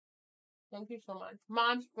Thank you so much.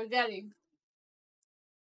 Mom, spaghetti.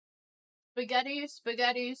 Spaghetti,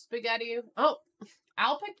 spaghetti, spaghetti. Oh,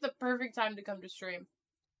 Al picked the perfect time to come to stream.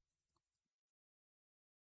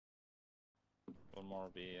 One more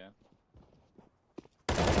B, yeah.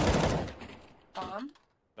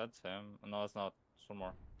 That's him. No, it's not. It's one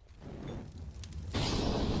more.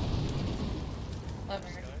 Clever.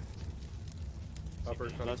 Upper.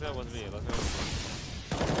 Let's go with B. Let's go.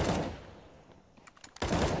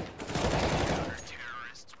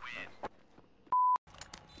 Terrorists win.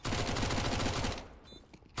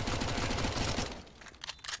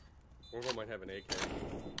 One of them might have an AK.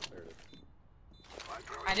 There it is.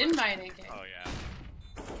 I didn't buy an AK. Oh yeah.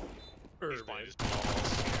 He's Fine, just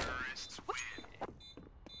terrorists win.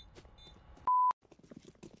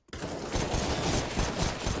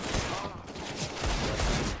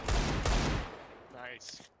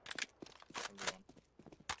 Nice.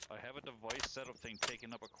 I have a device setup thing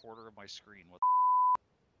taking up a quarter of my screen. What?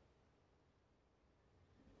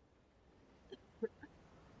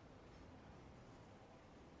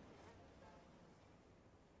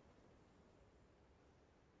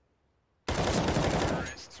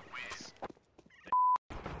 Terrorists win.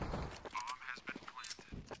 Bomb has been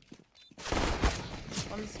planted.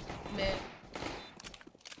 One's mid.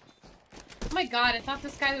 Oh my god, I thought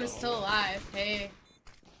this guy was still alive. Hey.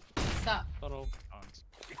 What's up? Hello.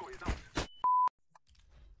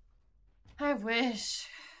 I wish.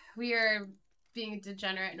 We are being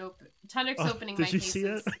degenerate and open. Tundrick's opening did my you cases. see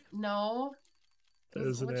it? No. It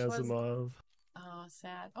was an Which was- Asimov. Oh,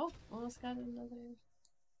 sad. Oh, almost got another.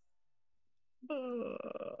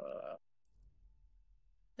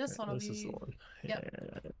 This one will This be. is the one. Yep.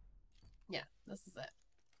 Yeah. Yeah, this is it.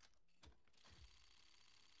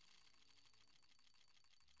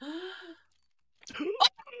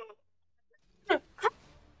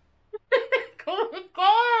 Oh my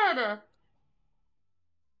god!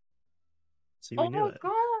 See, we Oh knew my it.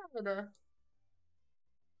 god!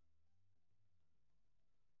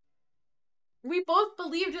 We both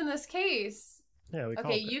believed in this case. Yeah, we called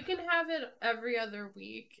Okay, it. you can have it every other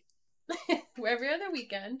week. Every other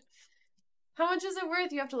weekend. How much is it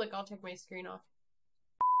worth? You have to look. I'll take my screen off.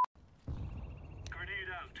 Grenade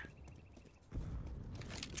out.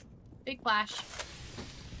 Big flash.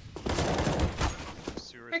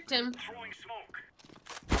 Tricked him. Throwing smoke.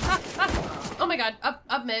 Ah, ah. Oh my god.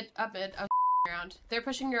 Up mid. Up mid. I was around. They're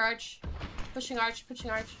pushing your arch. Pushing arch.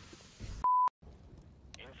 Pushing arch.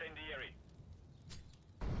 Incendiary.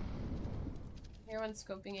 Everyone's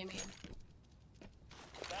scoping A main.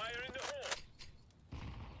 Fire in the hole.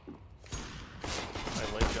 I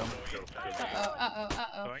late jump. Uh-oh. Uh-oh.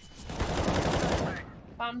 Uh-oh. Going.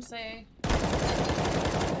 Bomb say.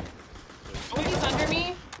 Oh, he's under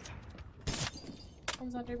me.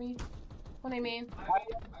 One's under me. One A main.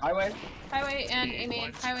 Highway. Highway and A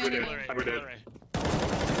main. Highway and A main. We're dead.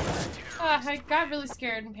 Ah, I got really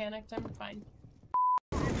scared and panicked. I'm fine.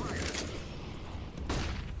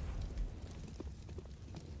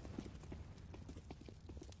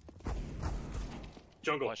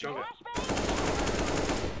 Jungle. Jungle.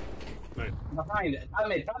 Nice. Behind it. Top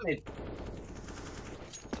mid. Top mid.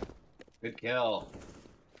 Good kill.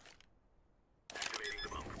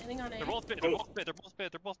 Landing on They're A. both bid. They're both bid. They're both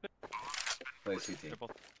bid. They're both bid. Play CT. They're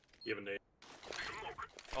both. You have a nade.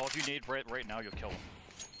 Oh, if you nade right now, you'll kill him.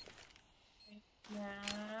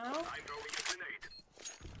 Now.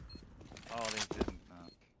 Oh, they didn't.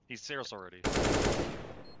 He's Saros already.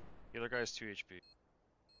 The other guy's 2 HP.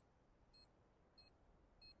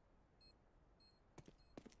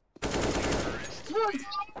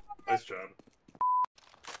 Nice job.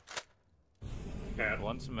 Cat.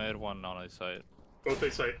 One's mid, one on his side. Both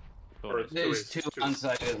A site. Or There's two on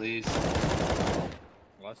site at least.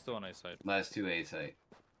 Last two on his side. Last two A site.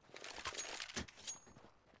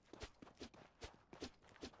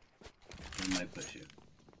 He might push you.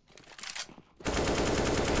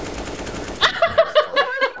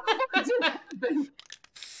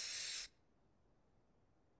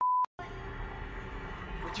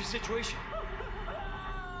 What's your situation?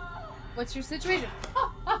 What's your situation?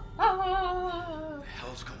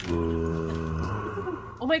 Hell's going.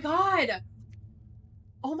 Oh my god!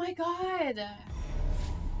 Oh my god!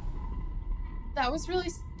 That was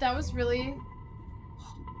really.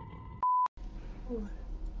 Ooh.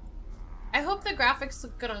 I hope the graphics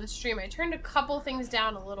look good on stream. I turned a couple things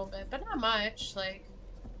down a little bit, but not much. Like,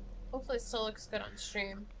 hopefully it still looks good on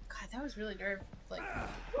stream. God, that was really nerve. Like.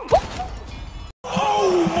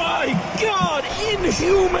 Oh my god!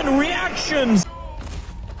 Inhuman reactions!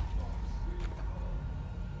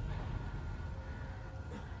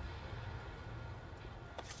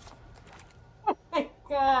 Oh my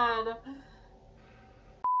god!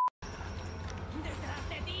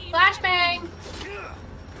 Flashbang!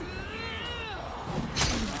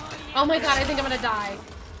 Oh my god, I think I'm gonna die.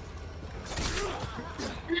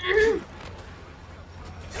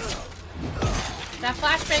 That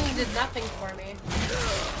flashbang did nothing for me.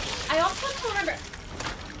 I also don't remember.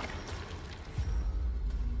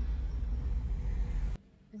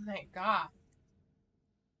 Oh my god.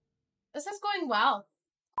 This is going well.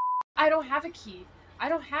 I don't have a key. I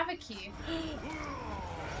don't have a key.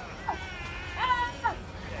 Ah!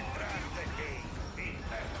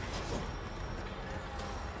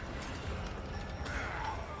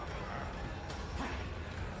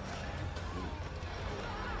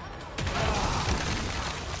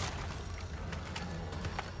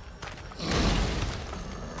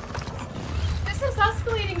 This is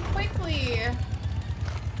escalating quickly.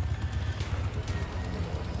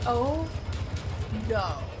 Oh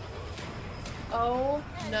no. Oh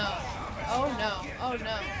no. Oh no. Oh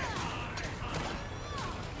no.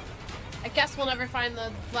 I guess we'll never find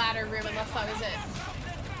the ladder room unless that was it.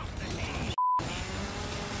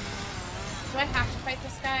 Do I have to fight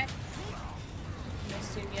this guy? I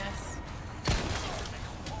assume yes.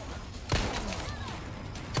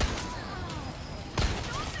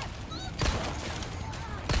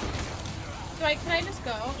 Can I just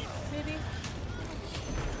go? Maybe?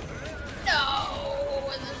 No!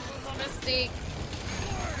 This is a mistake.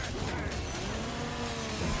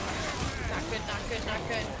 Not good, not good, not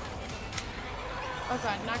good. Oh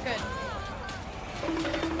god, not good.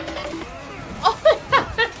 Oh my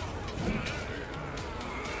god!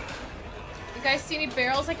 You guys see any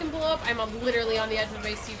barrels I can blow up? I'm literally on the edge of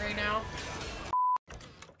my seat right now.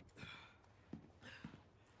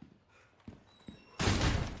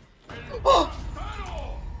 Oh!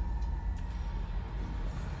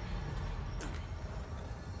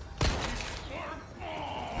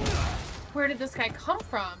 Where did this guy come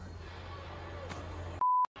from?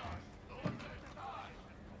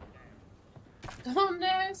 ¿Dónde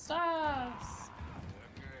estás?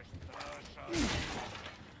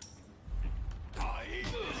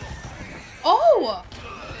 Oh!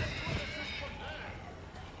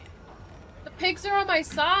 The pigs are on my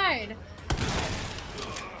side.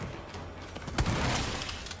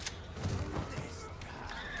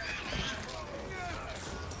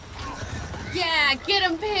 Yeah, get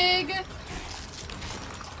him, pig!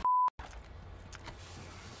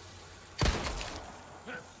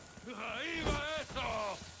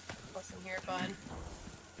 Listen here, bud.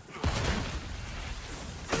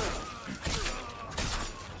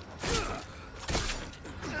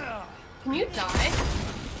 Can you die?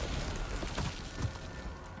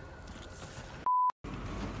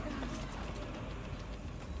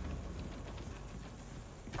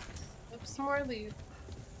 Oops, some more loot.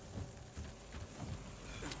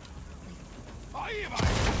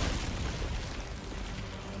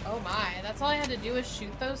 Oh my, that's all I had to do was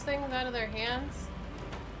shoot those things out of their hands?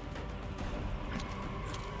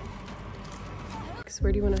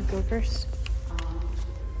 Where do you want to go first?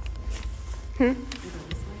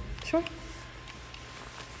 Sure.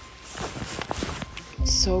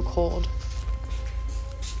 It's so cold.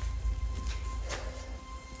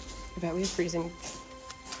 I bet we have freezing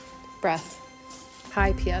breath.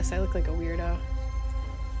 Hi, P.S. I look like a weirdo.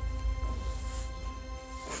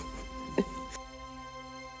 I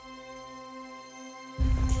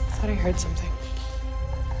thought I heard something.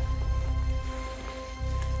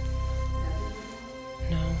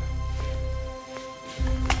 No.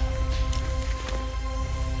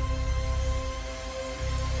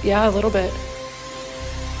 Yeah, a little bit.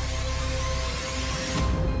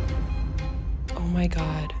 Oh my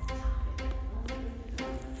God.